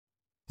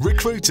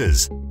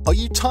Recruiters, are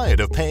you tired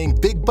of paying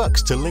big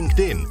bucks to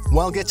LinkedIn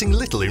while getting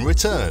little in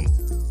return?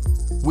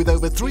 With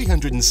over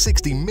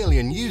 360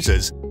 million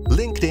users,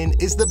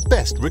 LinkedIn is the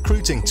best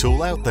recruiting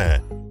tool out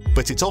there,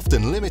 but it's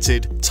often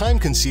limited,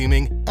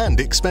 time-consuming, and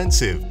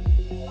expensive.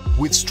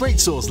 With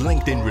StraightSource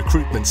LinkedIn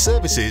recruitment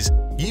services,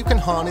 you can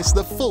harness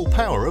the full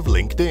power of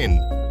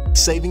LinkedIn,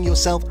 saving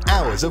yourself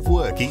hours of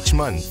work each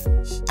month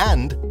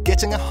and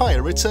getting a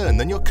higher return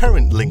than your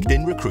current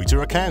LinkedIn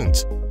recruiter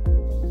account.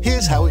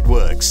 Here's how it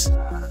works.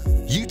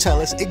 You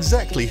tell us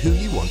exactly who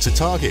you want to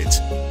target,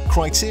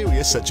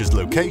 criteria such as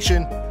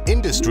location,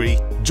 industry,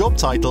 job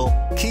title,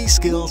 key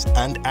skills,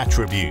 and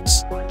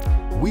attributes.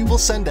 We will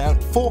send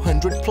out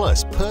 400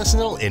 plus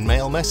personal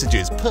in-mail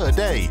messages per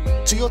day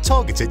to your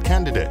targeted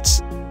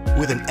candidates.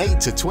 With an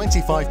 8 to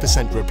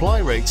 25% reply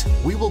rate,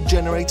 we will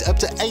generate up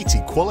to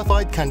 80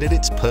 qualified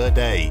candidates per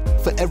day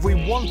for every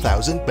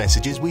 1,000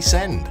 messages we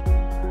send.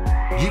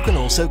 You can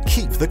also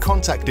keep the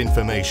contact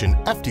information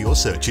after your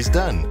search is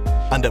done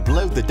and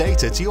upload the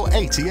data to your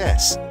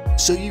ATS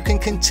so you can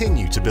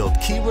continue to build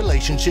key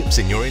relationships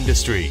in your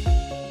industry.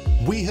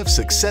 We have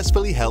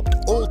successfully helped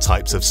all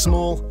types of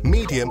small,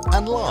 medium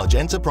and large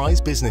enterprise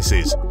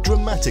businesses,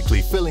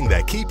 dramatically filling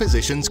their key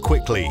positions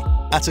quickly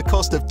at a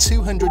cost of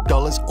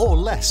 $200 or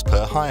less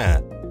per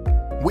hire.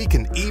 We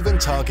can even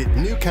target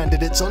new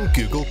candidates on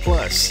Google+.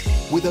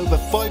 With over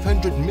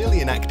 500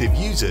 million active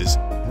users,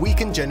 we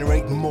can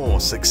generate more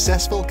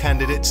successful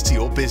candidates to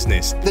your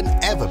business than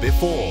ever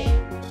before.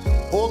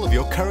 All of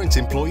your current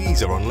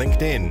employees are on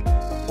LinkedIn.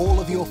 All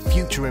of your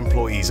future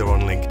employees are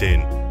on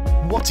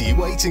LinkedIn. What are you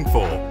waiting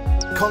for?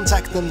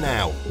 Contact them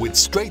now with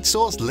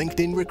StraightSource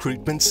LinkedIn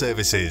Recruitment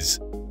Services.